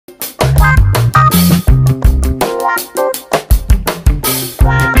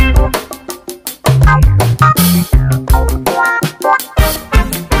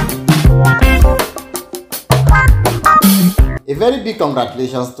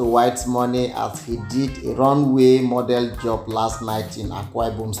congratulations to White Money as he did a runway model job last night in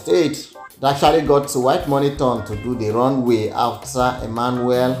Akwa Ibom State. It actually got to White Money turn to do the runway after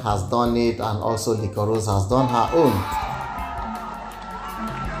Emmanuel has done it and also Licorose has done her own.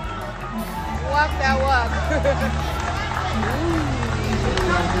 Walk that walk.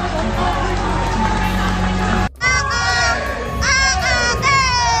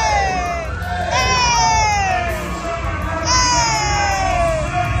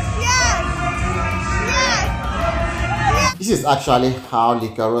 This is actually how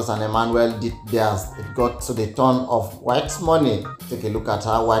Licorose and Emmanuel did theirs. It got to the turn of White Money. Take a look at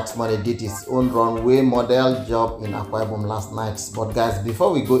how White Money did his own runway model job in Akwa Ibom last night. But guys,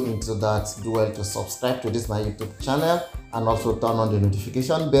 before we go into that, do well to subscribe to this my YouTube channel and also turn on the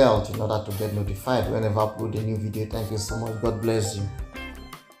notification bell in order to get notified whenever I upload a new video. Thank you so much. God bless you.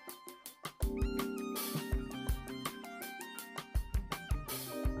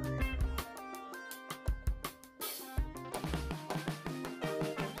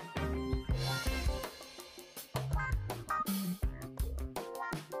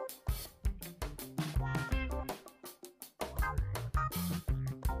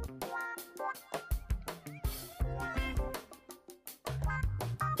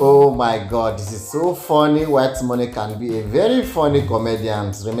 Oh my god, this is so funny. White Money can be a very funny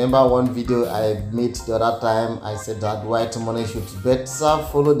comedian. Remember one video I made the other time, I said that White Money should better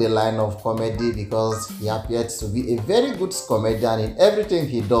follow the line of comedy because he appeared to be a very good comedian. In everything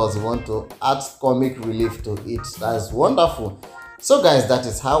he does, he wants to add comic relief to it. That is wonderful. So guys, that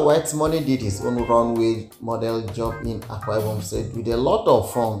is how White Money did his own runway model job in Akwa Ibom State with a lot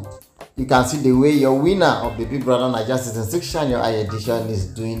of fun. You can see the way your winner of the BBNAIJA Season 6 Shine Your Eye edition is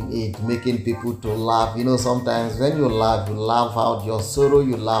doing it, making people to laugh. You know, sometimes when you laugh out your sorrow,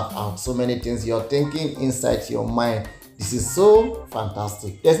 you laugh out so many things you're thinking inside your mind. This is so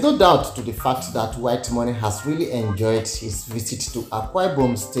fantastic. There's no doubt to the fact that White Money has really enjoyed his visit to Akwa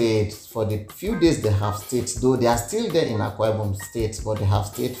Ibom State for the few days they have stayed, though they are still there in Akwa Ibom State, but they have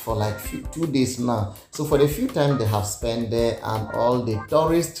stayed for like 2 days now. So for the few time they have spent there and all the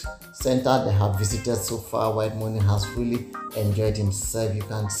tourist center they have visited so far, White Money has really enjoyed himself. You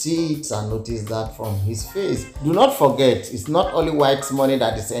can see it and notice that from his face. Do not forget, it's not only White Money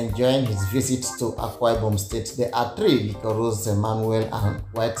that is enjoying his visit to Akwa Ibom State. There are 3: Licorose, Emmanuel and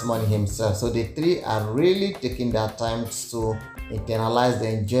White Money himself. So the 3 are really taking their time to internalize the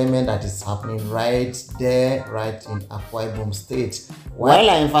enjoyment that is happening right there, right in Akwa Ibom State. While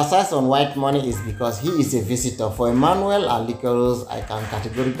I emphasize on White Money is because he is a visitor. For Emmanuel and Licorose, I can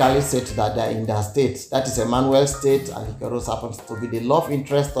categorically say that they are in their state. That is Emmanuel State, and Licorose happens to be the love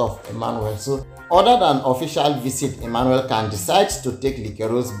interest of Emmanuel. So other than official visit, Emmanuel can decide to take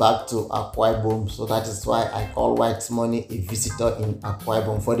Licorose back to Akwa Ibom. So that is why I call White Money a visitor in Akwa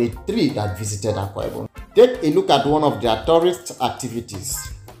Ibom for the 3 that visited Akwa Ibom. Take a look at one of their tourist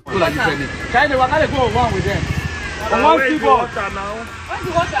activities. Can they go one with them? One people. Water now. Where's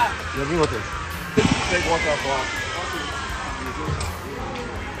the water? You bring water. Take water for us.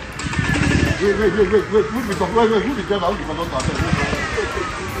 Wait. Move the camera. Move the camera.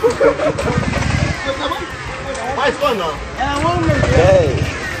 Why is one now? Hey.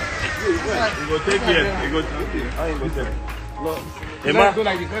 You go take it. You go take it. I ain't go take it. No. Emma, go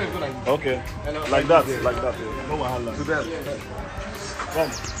like this. Go like this. Okay. Like that. Like that. No wahala. To them.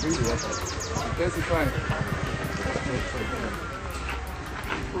 Come. Bring the water. That's fine.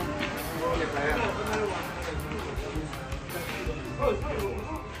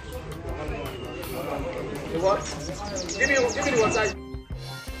 What? Give me the water.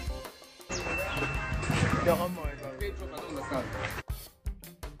 Yeah, one more. I don't understand.